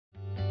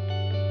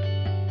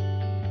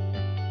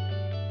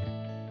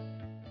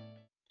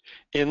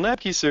In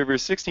LabKey Server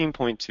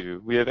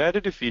 16.2, we have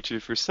added a feature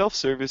for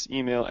self-service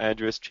email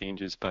address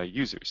changes by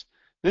users.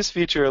 This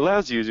feature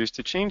allows users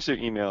to change their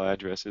email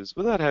addresses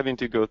without having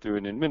to go through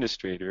an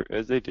administrator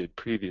as they did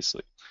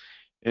previously.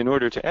 In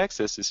order to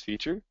access this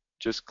feature,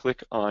 just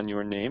click on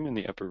your name in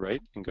the upper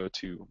right and go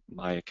to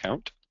My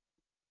Account.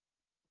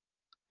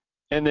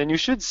 And then you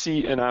should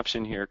see an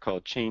option here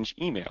called Change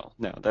Email.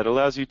 Now, that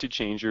allows you to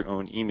change your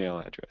own email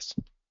address.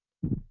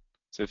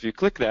 So if you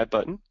click that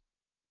button,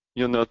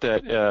 you'll note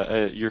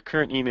that your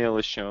current email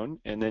is shown,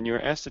 and then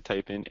you're asked to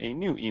type in a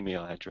new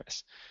email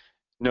address.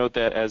 Note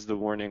that, as the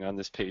warning on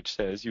this page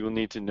says, you will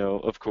need to know,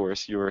 of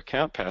course, your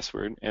account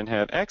password and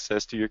have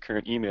access to your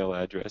current email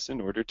address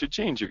in order to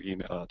change your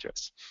email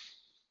address.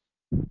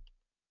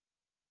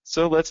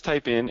 So let's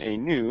type in a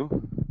new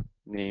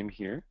name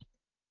here.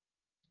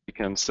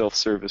 Become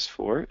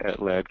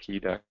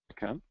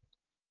selfservice4@labkey.com.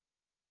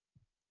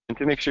 And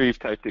to make sure you've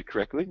typed it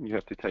correctly, you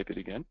have to type it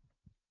again.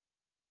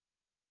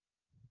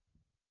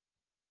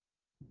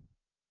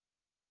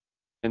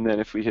 And then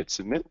if we hit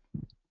submit,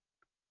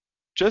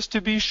 just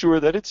to be sure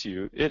that it's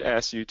you, it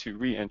asks you to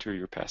re-enter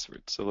your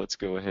password. So let's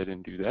go ahead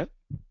and do that.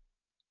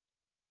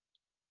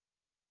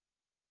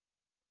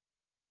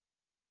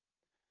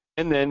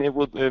 And then it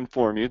will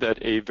inform you that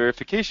a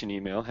verification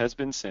email has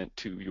been sent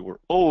to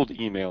your old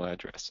email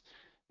address.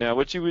 Now,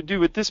 what you would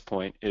do at this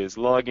point is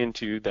log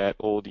into that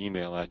old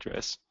email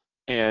address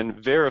and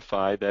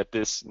verify that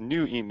this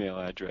new email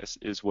address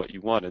is what you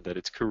wanted, that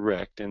it's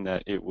correct, and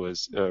that it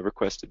was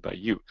requested by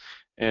you.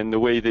 And the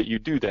way that you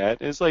do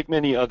that is like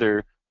many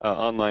other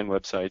online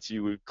websites.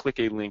 You would click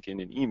a link in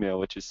an email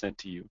which is sent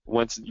to you.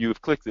 Once you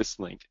have clicked this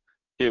link,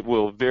 it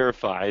will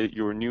verify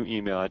your new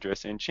email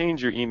address and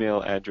change your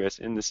email address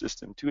in the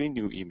system to a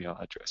new email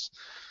address.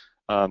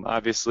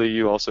 Obviously,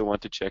 you also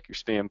want to check your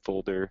spam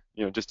folder,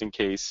 just in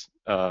case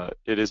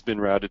it has been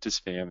routed to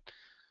spam.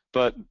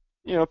 But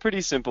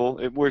pretty simple.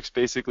 It works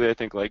basically, I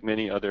think, like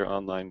many other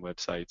online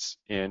websites.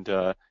 And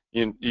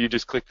you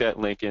just click that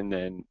link, and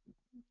then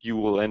you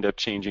will end up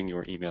changing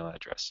your email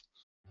address.